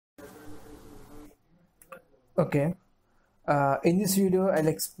Okay. In this video, I'll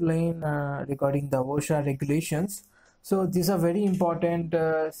explain regarding the OSHA regulations. So these are very important.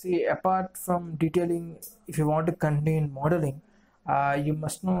 See, apart from detailing, if you want to continue in modeling, you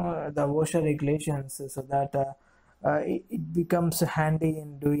must know the OSHA regulations so that it becomes handy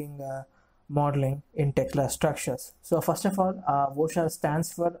in doing modeling in Tekla structures. So first of all, OSHA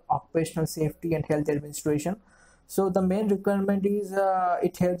stands for Occupational Safety and Health Administration. So the main requirement is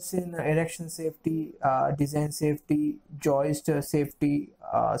it helps in erection safety, design safety, joist safety,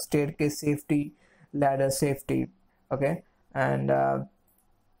 staircase safety, ladder safety. Okay, and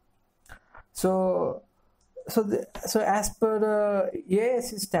so so as per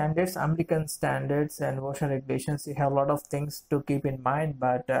AISC standards, American standards, and OSHA regulations, you have a lot of things to keep in mind.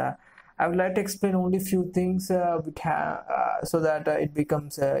 But I would like to explain only few things so that it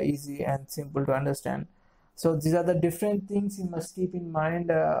becomes easy and simple to understand. So these are the different things you must keep in mind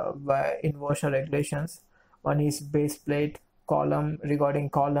in OSHA regulations. One is base plate, column regarding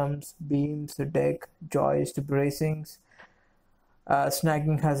columns, beams, deck, joist, bracings,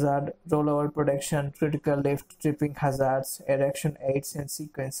 snagging hazard, rollover protection, critical lift, tripping hazards, erection aids, and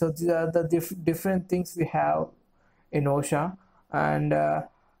sequence. So these are the different things we have in OSHA, and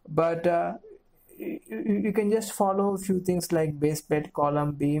but you can just follow a few things like base plate,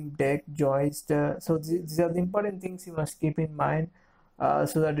 column, beam, deck, joist. So these are the important things you must keep in mind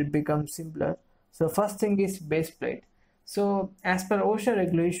so that it becomes simpler. So first thing is base plate. So as per OSHA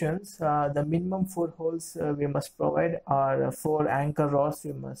regulations, the minimum 4 holes we must provide, or 4 anchor rods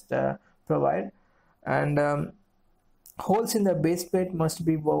we must provide, and holes in the base plate must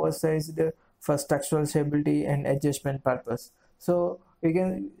be oversized for structural stability and adjustment purpose. So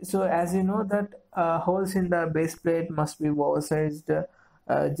as you know that holes in the base plate must be oversized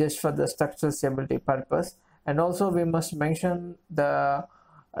just for the structural stability purpose, and also we must mention the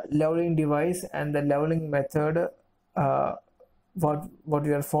leveling device and the leveling method, what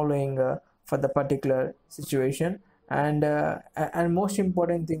we are following for the particular situation. And most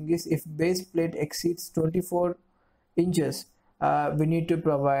important thing is, if base plate exceeds 24 inches, we need to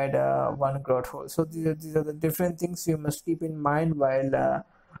provide 1 grout hole. So these are the different things you must keep in mind while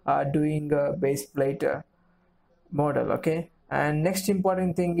doing a base plate model. Okay, and next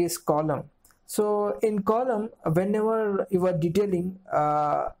important thing is column. So in column, whenever you are detailing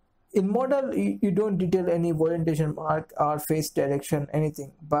in model, you don't detail any orientation mark or face direction,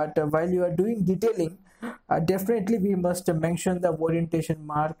 anything. But while you are doing detailing, definitely we must mention the orientation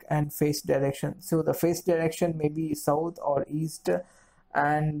mark and face direction. So the face direction may be south or east,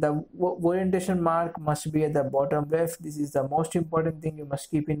 and the orientation mark must be at the bottom left. This is the most important thing you must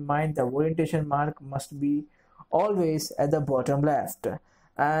keep in mind. The orientation mark must be always at the bottom left.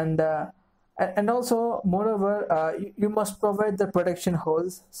 And also, moreover, you must provide the protection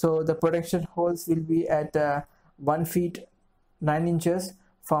holes. So the protection holes will be at 1 feet 9 inches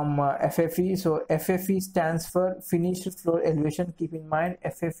from FFE. So FFE stands for finished floor elevation. Keep in mind,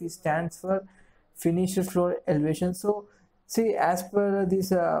 FFE stands for finished floor elevation. So see, as per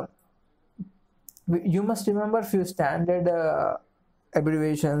this, you must remember few standard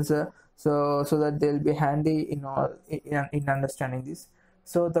abbreviations, so that they'll be handy in understanding this.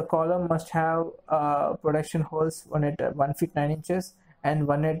 So the column must have protection holes, one at 1 feet 9 inches and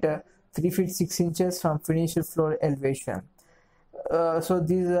one at 3 feet 6 inches from finished floor elevation. So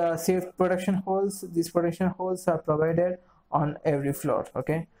these safe protection holes, these protection holes are provided on every floor.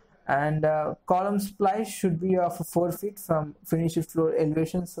 Okay, and column splice should be of 4 feet from finished floor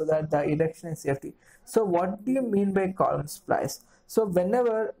elevation, so that the erection is safety. So what do you mean by column splice? So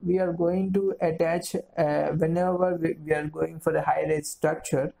whenever we are going to attach, whenever we are going for a high-rise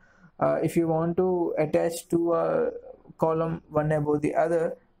structure, if you want to attach to a column one above the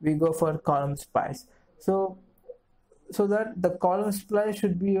other, we go for column splice. So that the column splice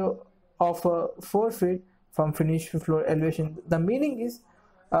should be of 4 feet from finished floor elevation. The meaning is,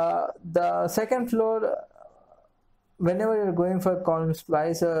 the second floor, whenever you're going for column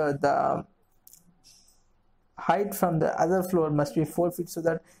splice, the height from the other floor must be 4 feet, so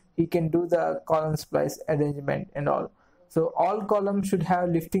that he can do the column splice arrangement and all. So all columns should have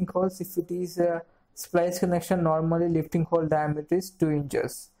lifting holes. If it is a splice connection, normally lifting hole diameter is 2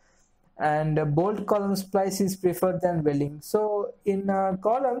 inches. And bolt column splice is preferred than welding. So in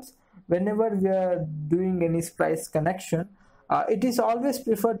columns, whenever we are doing any splice connection, it is always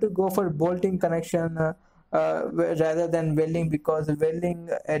preferred to go for bolting connection rather than welding, because welding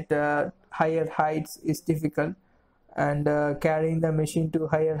at higher heights is difficult, and carrying the machine to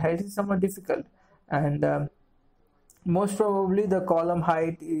higher heights is somewhat difficult. And most probably the column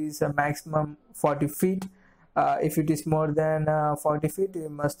height is a maximum 40 feet. If it is more than 40 feet, you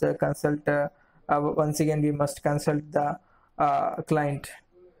must consult once again we must consult the client.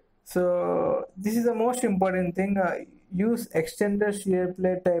 So this is the most important thing. Use extended shear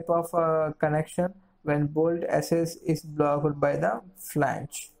plate type of connection when bolt access is blocked by the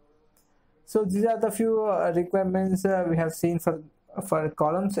flange. So these are the few requirements we have seen for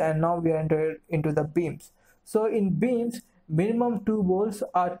columns, and now we enter into the beams. So in beams, minimum 2 bolts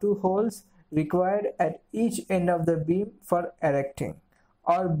or 2 holes required at each end of the beam for erecting,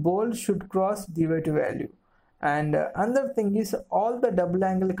 or bolt should cross divided value. And another thing is all the double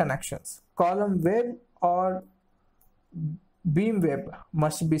angle connections, column web or beam web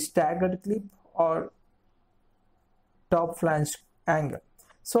must be staggered clip or top flange angle.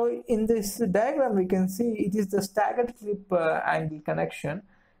 So in this diagram we can see it is the staggered clip angle connection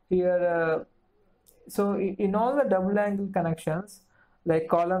here. So in all the double angle connections like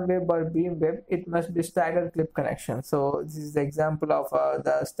column web or beam web, it must be staggered clip connection. So this is the example of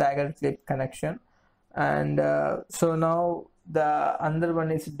the staggered clip connection. And so now the another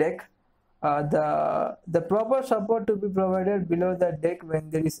one is deck. The proper support to be provided below the deck when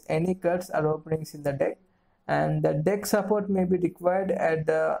there is any cuts or openings in the deck, and the deck support may be required at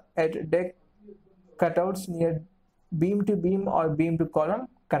deck cutouts near beam to beam or beam to column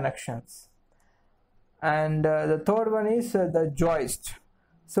connections. And the third one is the joist.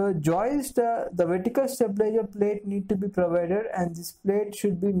 So joist, the vertical stabilizer plate need to be provided, and this plate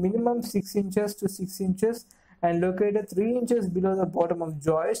should be minimum 6 inches to 6 inches and located 3 inches below the bottom of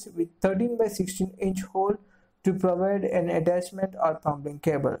joist with 13 by 16 inch hole to provide an attachment or pumping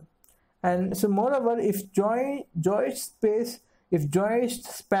cable. And so moreover, if joist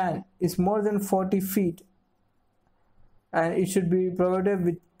span is more than 40 feet, and it should be provided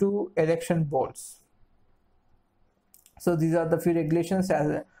with 2 erection bolts. So these are the few regulations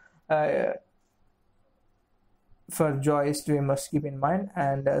as for joist we must keep in mind.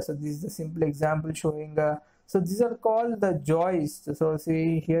 And so this is the simple example showing so these are called the joist. So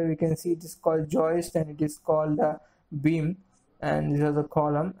see here we can see it is called joist and it is called beam, and these are the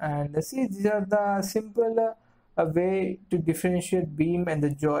column. And see, these are the simple way to differentiate beam and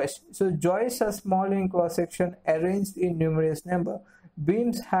the joist. So joists are small in cross section, arranged in numerous number.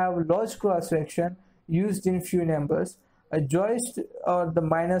 Beams have large cross section, used in few numbers. A joist are the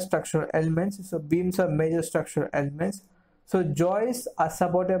minor structural elements, so beams are major structural elements. So joists are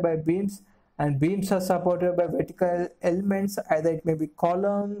supported by beams, and beams are supported by vertical elements, either it may be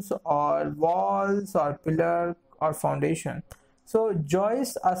columns or walls or pillar or foundation. So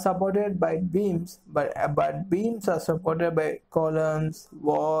joists are supported by beams, but beams are supported by columns,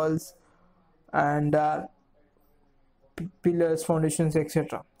 walls, and pillars, foundations,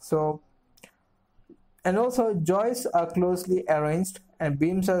 etc. So and also joists are closely arranged and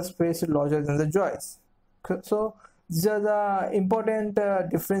beams are spaced larger than the joists. So these are the important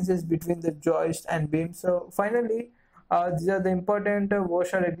differences between the joist and beam. So finally, these are the important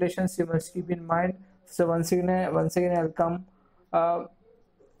OSHA regulations you must keep in mind. So once again I'll come.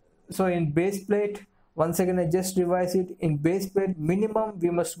 So in base plate, once again I just revise it. In base plate, minimum we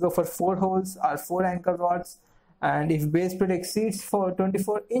must go for 4 holes or 4 anchor rods, and if base plate exceeds for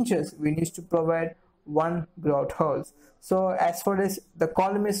 24 inches, we need to provide 1 grout holes. So as far as the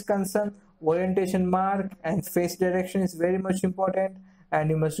column is concerned, orientation mark and face direction is very much important, and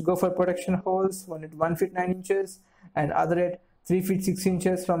you must go for protection holes, one at 1 feet 9 inches and other at 3 feet 6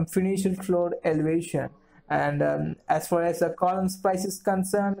 inches from finished floor elevation. And as far as the column splice is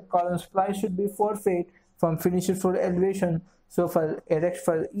concerned, column splice should be 4 feet from finished floor elevation, so for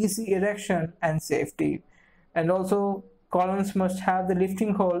easy erection and safety. And also columns must have the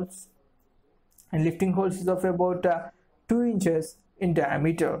lifting holes, and lifting holes is of about 2 inches in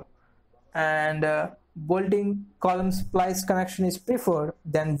diameter. And bolting column splice connection is preferred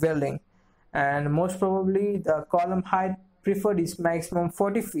than welding, and most probably the column height preferred is maximum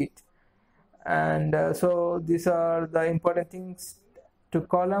 40 feet. And so these are the important things to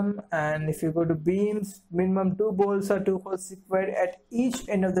column. And if you go to beams, minimum 2 bolts or 2 holes required at each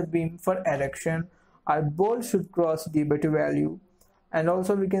end of the beam for erection. Our bolt should cross D/2 value. And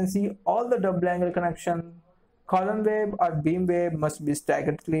also we can see all the double angle connection, column web or beam web must be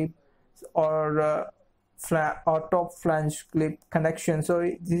staggered clip or top flange clip connection. So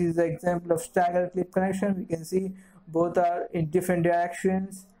this is the example of staggered clip connection. We can see both are in different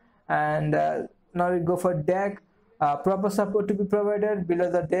directions. And now we go for deck. Proper support to be provided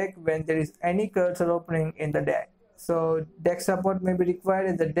below the deck when there is any cuts or opening in the deck. So deck support may be required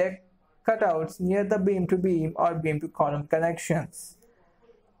in the deck cutouts near the beam to beam or beam to column connections.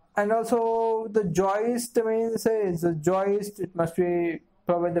 And also the joist means the joist, it must be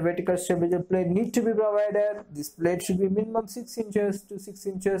provided, the vertical stabilizer plate need to be provided. This plate should be minimum 6 inches to 6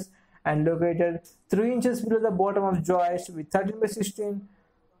 inches and located 3 inches below the bottom of joist with 13 by 16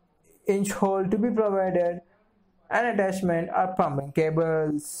 inch hole to be provided, and attachment are plumbing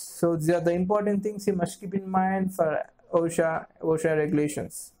cables. So these are the important things you must keep in mind for OSHA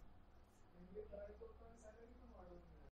regulations.